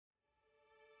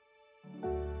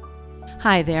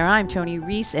Hi there, I'm Tony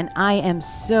Reese, and I am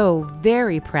so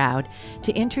very proud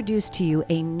to introduce to you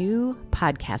a new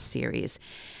podcast series,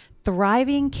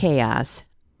 Thriving Chaos,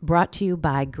 brought to you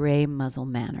by Grey Muzzle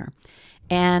Manor.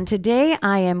 And today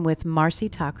I am with Marcy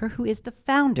Tucker, who is the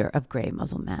founder of Grey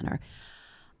Muzzle Manor.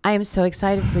 I am so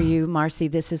excited for you, Marcy.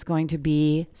 This is going to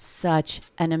be such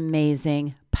an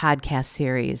amazing podcast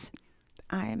series.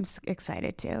 I'm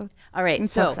excited too. All right, I'm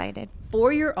so excited.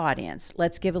 For your audience,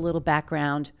 let's give a little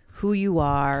background, who you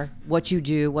are, what you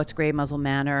do, what's Grey Muzzle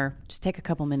Manor. Just take a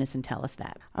couple minutes and tell us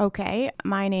that. Okay,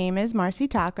 my name is Marcy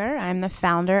Tucker. I'm the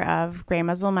founder of Grey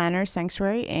Muzzle Manor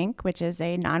Sanctuary, Inc., which is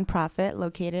a nonprofit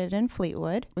located in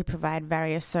Fleetwood. We provide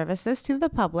various services to the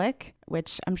public,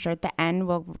 which I'm sure at the end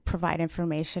will provide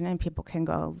information and people can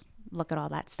go look at all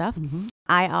that stuff. Mm-hmm.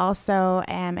 I also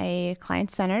am a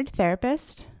client-centered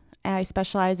therapist. I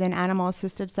specialize in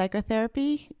animal-assisted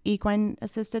psychotherapy,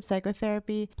 equine-assisted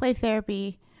psychotherapy, play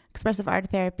therapy, expressive art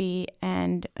therapy,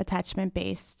 and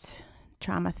attachment-based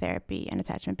trauma therapy and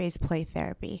attachment-based play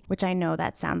therapy, which I know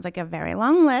that sounds like a very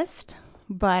long list,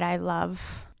 but I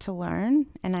love to learn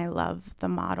and I love the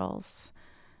models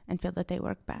and feel that they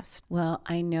work best. Well,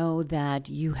 I know that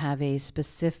you have a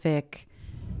specific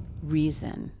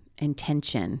reason,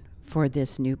 intention for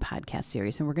this new podcast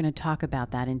series, and we're going to talk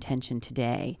about that intention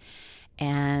today.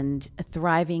 And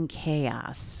Thriving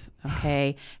Chaos,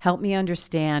 okay? Help me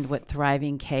understand what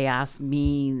Thriving Chaos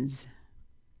means.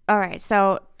 All right,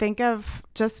 so think of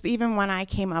just even when I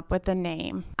came up with the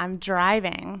name, I'm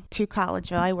driving to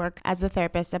Collegeville. I work as a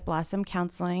therapist at Blossom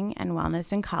Counseling and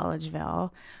Wellness in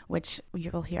Collegeville, which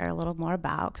you'll hear a little more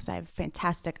about because I have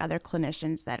fantastic other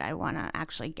clinicians that I want to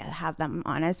actually have them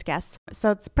on as guests.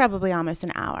 So it's probably almost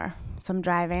an hour. So I'm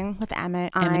driving with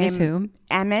Emmett. Emmett is who?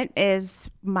 Emmett is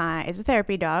a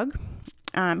therapy dog.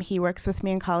 He works with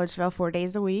me in Collegeville 4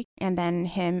 days a week, and then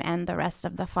him and the rest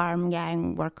of the farm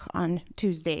gang work on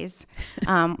Tuesdays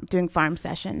doing farm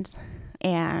sessions.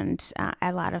 And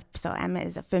so Emma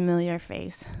is a familiar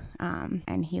face,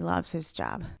 and he loves his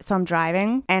job. So I'm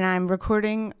driving, and I'm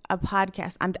recording a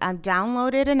podcast. I'm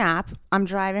downloaded an app. I'm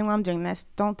driving while I'm doing this.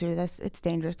 Don't do this. It's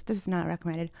dangerous. This is not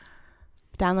recommended.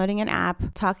 Downloading an app,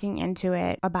 talking into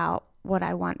it about what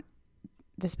I want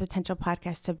this potential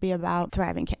podcast to be about.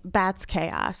 Thriving. That's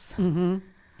chaos. Mm-hmm.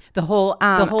 The whole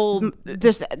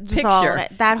just picture. All of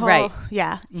it. That whole, right.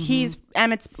 Yeah. Mm-hmm.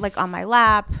 Emmett's like on my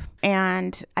lap,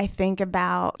 and I think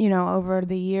about, over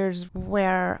the years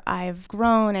where I've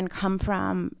grown and come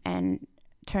from and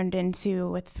turned into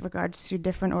with regards to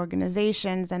different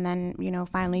organizations, and then,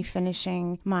 finally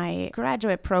finishing my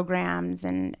graduate programs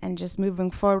and just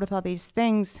moving forward with all these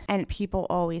things. And people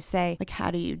always say, like,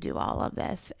 how do you do all of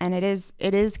this? And it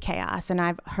is chaos. And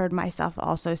I've heard myself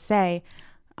also say,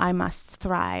 I must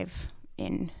thrive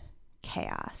in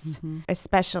chaos,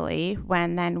 especially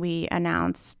when then we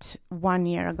announced 1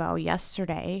 year ago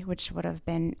yesterday, which would have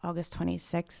been August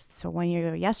 26th, so 1 year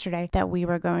ago yesterday, that we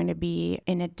were going to be,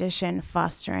 in addition,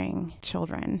 fostering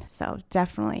children. So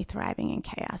definitely thriving in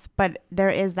chaos. But there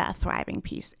is that thriving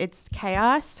piece. It's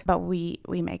chaos, but we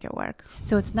make it work.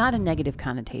 So it's not a negative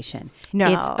connotation. No,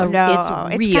 it's real.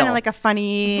 It's kind of like a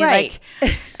funny, right.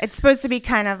 It's supposed to be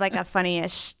kind of like a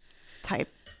funny-ish type.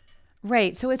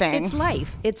 Right. So it's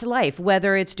life. It's life,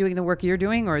 whether it's doing the work you're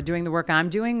doing or doing the work I'm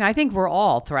doing. I think we're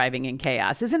all thriving in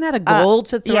chaos. Isn't that a goal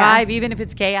to thrive, even if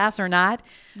it's chaos or not?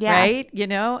 Yeah. Right.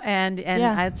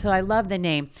 So I love the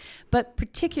name, but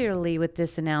particularly with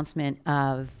this announcement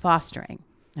of fostering.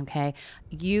 Okay.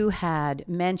 You had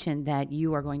mentioned that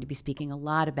you are going to be speaking a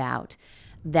lot about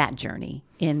that journey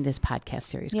in this podcast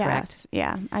series, correct?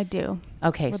 Yeah, I do.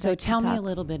 Okay. So tell me a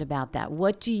little bit about that.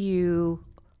 What do you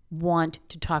want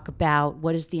to talk about?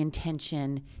 What is the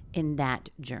intention in that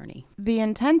journey? The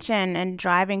intention and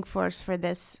driving force for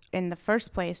this in the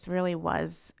first place really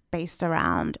was based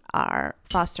around our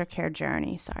foster care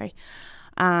journey.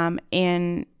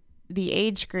 In the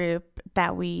age group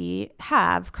that we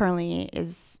have currently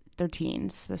is their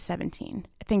teens, so 17.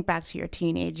 Think back to your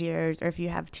teenage years, or if you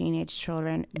have teenage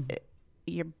children,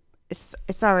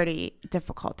 it's already a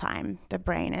difficult time. The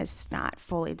brain is not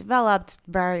fully developed,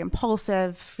 very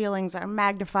impulsive, feelings are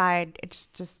magnified. It's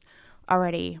just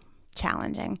already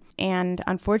challenging. And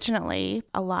unfortunately,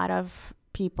 a lot of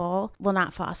people will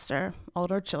not foster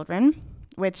older children,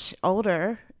 which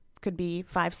older could be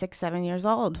 5, 6, 7 years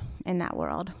old in that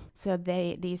world. So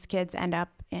these kids end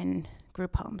up in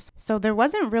group homes. So there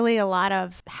wasn't really a lot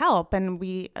of help, and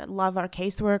we love our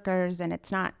caseworkers,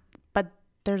 but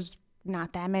there's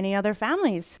not that many other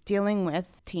families dealing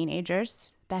with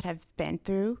teenagers that have been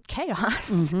through chaos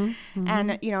and,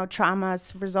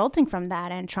 traumas resulting from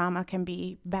that. And trauma can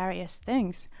be various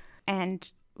things. And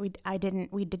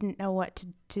we didn't know what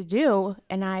to do,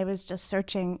 and I was just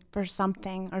searching for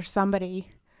something or somebody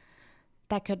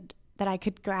that I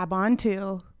could grab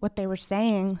onto what they were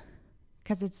saying,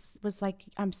 because it was like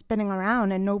I'm spinning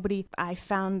around and nobody. I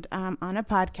found on a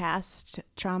podcast,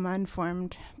 Trauma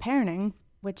Informed Parenting,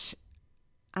 which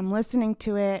I'm listening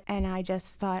to it, and I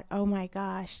just thought, oh my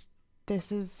gosh,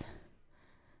 this is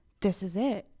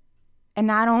it. And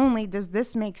not only does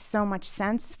this make so much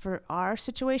sense for our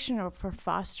situation or for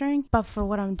fostering, but for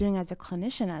what I'm doing as a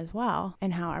clinician as well,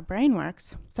 and how our brain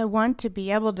works. So I want to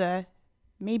be able to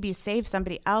maybe save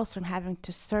somebody else from having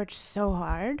to search so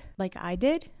hard like I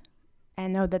did,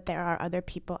 and know that there are other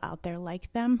people out there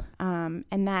like them,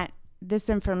 and that this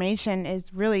information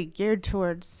is really geared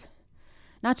towards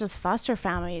not just foster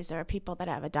families or people that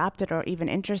have adopted or even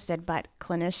interested, but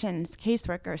clinicians,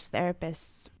 caseworkers,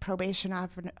 therapists, probation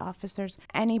officers,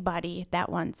 anybody that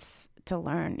wants to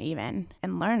learn even,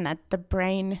 and learn that the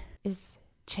brain is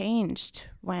changed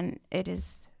when it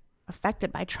is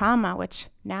affected by trauma, which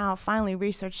now finally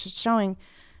research is showing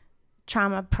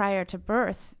trauma prior to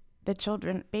birth.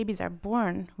 Babies are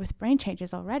born with brain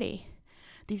changes already.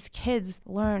 These kids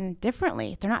learn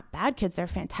differently. They're not bad kids. They're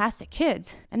fantastic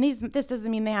kids. And this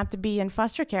doesn't mean they have to be in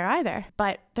foster care either,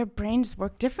 but their brains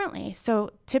work differently. So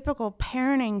typical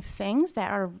parenting things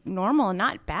that are normal and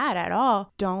not bad at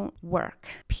all don't work,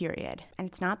 period. And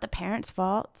it's not the parent's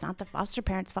fault. It's not the foster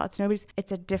parent's fault. It's nobody's.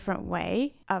 It's a different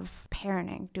way of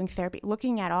parenting, doing therapy,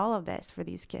 looking at all of this for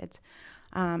these kids.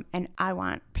 And I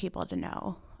want people to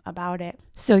know about it.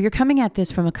 So you're coming at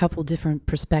this from a couple different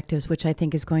perspectives, which I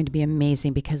think is going to be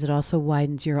amazing because it also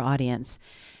widens your audience.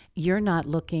 You're not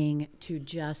looking to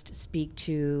just speak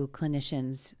to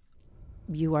clinicians.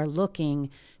 You are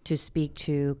looking to speak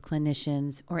to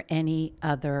clinicians or any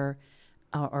other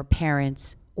or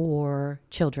parents or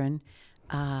children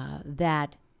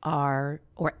that are,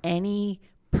 or any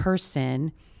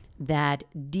person that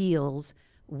deals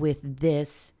with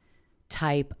this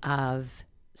type of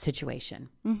situation.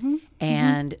 Mm-hmm.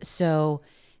 And so,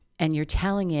 and you're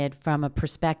telling it from a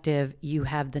perspective, you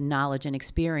have the knowledge and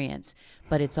experience,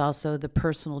 but it's also the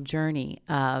personal journey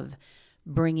of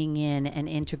bringing in and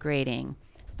integrating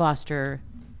foster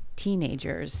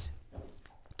teenagers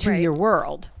to your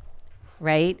world,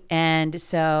 right? And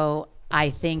so I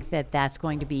think that that's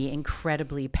going to be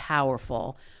incredibly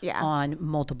powerful on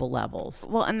multiple levels.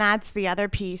 Well, and that's the other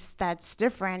piece that's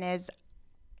different is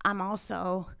I'm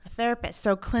also a therapist.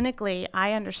 So clinically,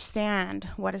 I understand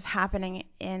what is happening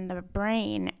in the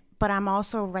brain, but I'm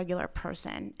also a regular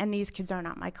person. And these kids are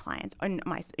not my clients.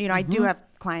 I do have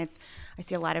clients. I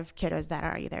see a lot of kiddos that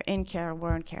are either in care or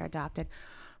were in care, adopted.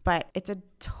 But it's a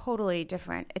totally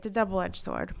different, it's a double-edged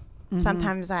sword. Mm-hmm.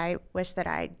 Sometimes I wish that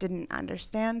I didn't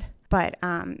understand, but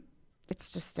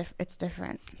it's just it's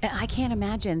different. I can't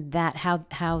imagine that how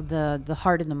the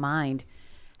heart and the mind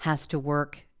has to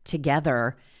work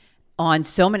together on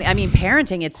so many. I mean,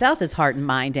 parenting itself is heart and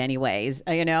mind anyways,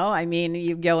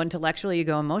 you go intellectually, you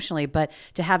go emotionally, but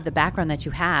to have the background that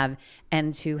you have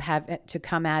and to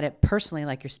come at it personally,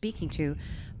 like you're speaking to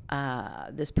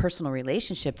this personal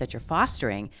relationship that you're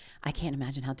fostering, I can't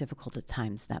imagine how difficult at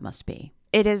times that must be.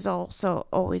 It is also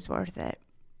always worth it,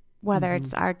 whether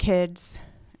it's our kids,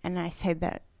 and I say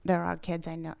that they're our kids.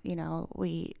 I know,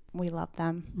 we love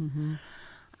them.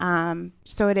 Mm-hmm.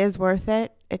 So it is worth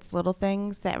it. It's little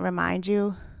things that remind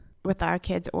you with our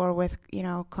kids or with,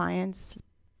 clients,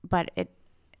 but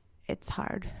it's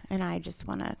hard. And I just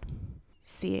want to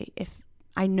see if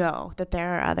I know that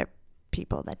there are other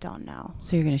people that don't know.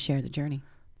 So you're going to share the journey.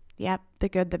 Yep. The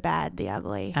good, the bad, the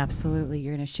ugly. Absolutely.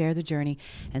 You're going to share the journey,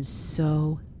 and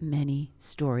so many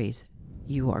stories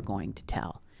you are going to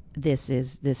tell. This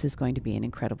is going to be an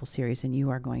incredible series, and you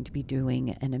are going to be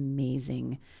doing an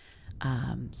amazing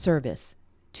service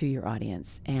to your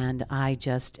audience. And I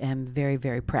just am very,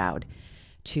 very proud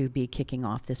to be kicking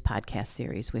off this podcast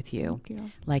series with you. Thank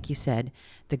you. Like you said,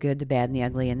 the good, the bad, and the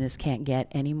ugly, and this can't get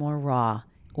any more raw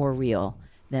or real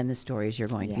than the stories you're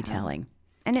going to be telling.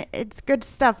 And it's good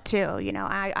stuff too.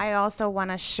 I also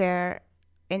want to share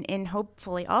and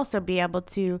hopefully also be able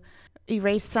to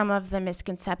erase some of the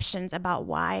misconceptions about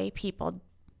why people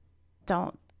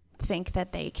don't think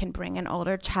that they can bring an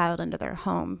older child into their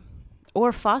home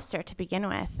or foster to begin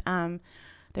with.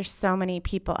 There's so many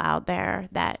people out there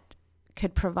that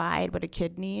could provide what a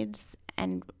kid needs,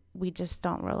 and we just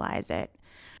don't realize it.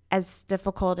 As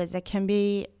difficult as it can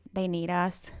be, they need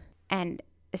us. And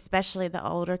especially the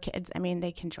older kids,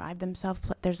 they can drive themselves.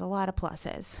 There's a lot of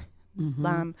pluses.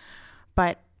 Mm-hmm.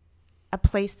 But a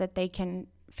place that they can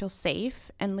feel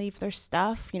safe and leave their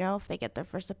stuff, if they get their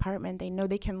first apartment, they know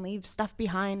they can leave stuff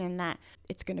behind and that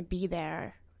it's going to be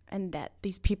there and that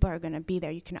these people are going to be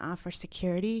there. You can offer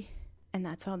security, and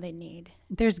that's all they need.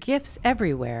 There's gifts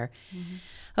everywhere. Mm-hmm.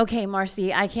 Okay,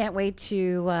 Marcy, I can't wait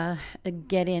to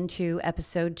get into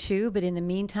episode 2. But in the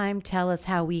meantime, tell us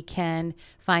how we can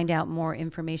find out more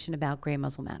information about Grey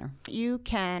Muzzle Manor. You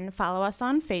can follow us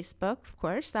on Facebook, of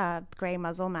course, Grey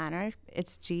Muzzle Manor.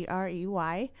 It's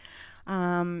GREY.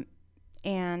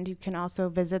 And you can also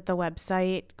visit the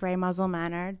website,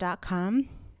 greymuzzlemanor.com.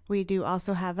 We do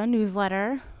also have a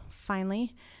newsletter,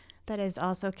 finally, that is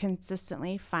also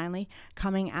consistently, finally,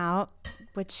 coming out,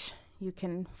 which you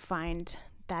can find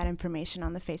that information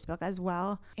on the Facebook as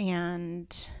well.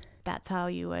 And that's how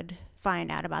you would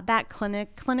find out about that.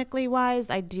 Clinically wise,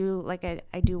 I do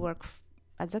work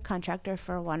as a contractor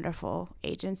for a wonderful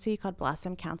agency called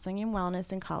Blossom Counseling and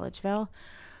Wellness in Collegeville.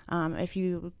 If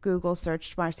you Google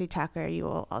search Marcy Tucker, you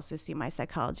will also see my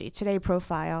Psychology Today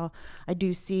profile. I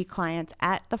do see clients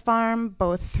at the farm,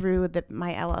 both through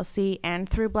my LLC and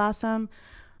through Blossom.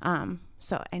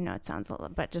 So I know it sounds a little,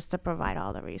 but just to provide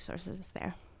all the resources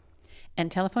there. And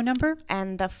telephone number?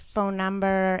 And the phone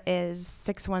number is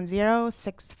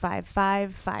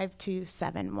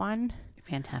 610-655-5271.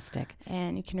 Fantastic.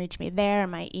 And you can reach me there.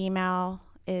 My email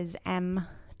is mtocker,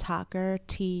 TOCKER,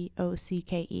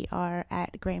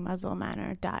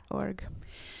 @greymuzzlemanor.org.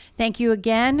 Thank you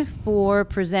again for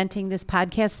presenting this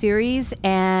podcast series.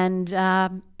 And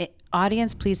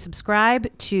audience, please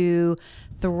subscribe to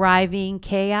Thriving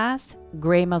Chaos,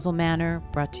 Grey Muzzle Manor,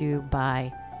 brought to you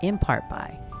in part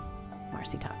by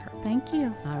Marcy Tucker. Thank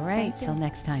you. All right. Till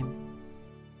next time.